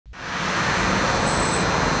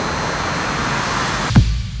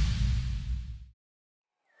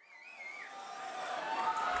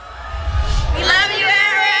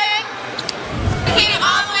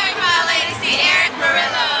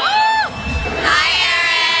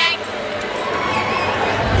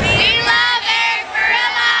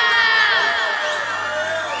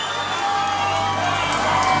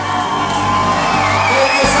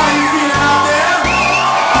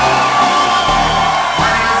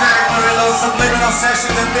our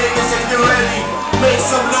sessions in Vegas if you're ready. Make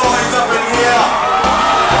some noise up in here.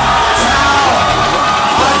 TAO,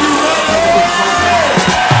 are you ready?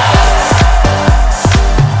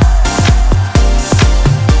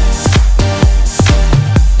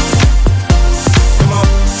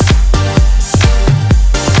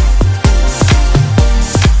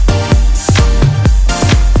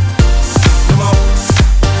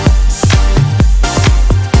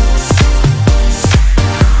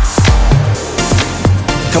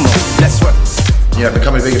 Come on, let's work. You know, I've been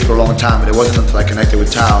coming to Vegas for a long time, and it wasn't until I connected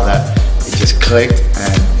with TAO that it just clicked.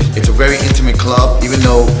 And it's a very intimate club. Even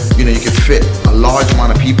though you can fit a large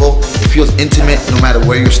amount of people, it feels intimate no matter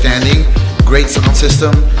where you're standing. Great sound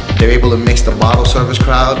system. They're able to mix the bottle service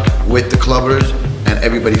crowd with the clubbers, and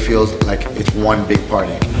everybody feels like it's one big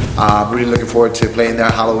party. I'm really looking forward to playing there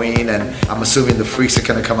Halloween, and I'm assuming the freaks are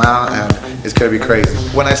gonna come out, and it's gonna be crazy.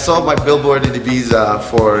 When I saw my billboard in Ibiza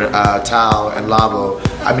for TAO and Lavo,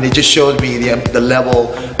 I mean, it just shows me the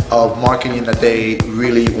level of marketing that they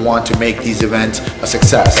really want to make these events a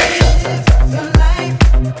success.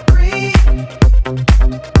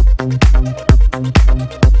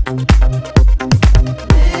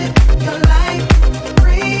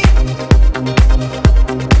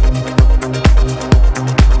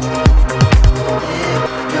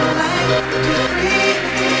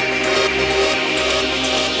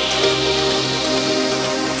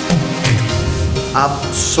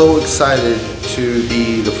 I'm so excited to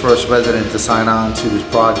be the first resident to sign on to this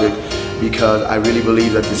project, because I really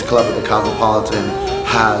believe that this club at the Cosmopolitan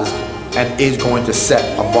has and is going to set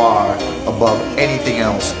a bar above anything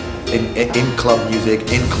else in club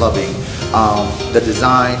music, in clubbing. The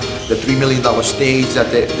design, the $3 million stage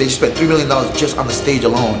that they spent $3 million just on the stage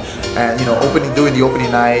alone. And doing the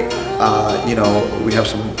opening night, we have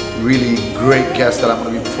some really great guests that I'm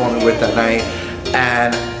going to be performing with that night.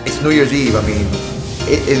 And it's New Year's Eve. I mean,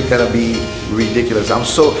 it is gonna be ridiculous.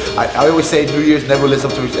 I always say New Year's never lives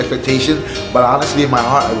up to its expectations, but honestly in my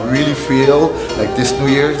heart I really feel like this New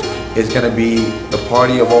Year's is gonna be the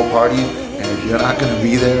party of all parties, and if you're not gonna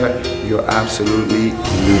be there, you're absolutely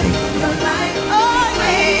losing.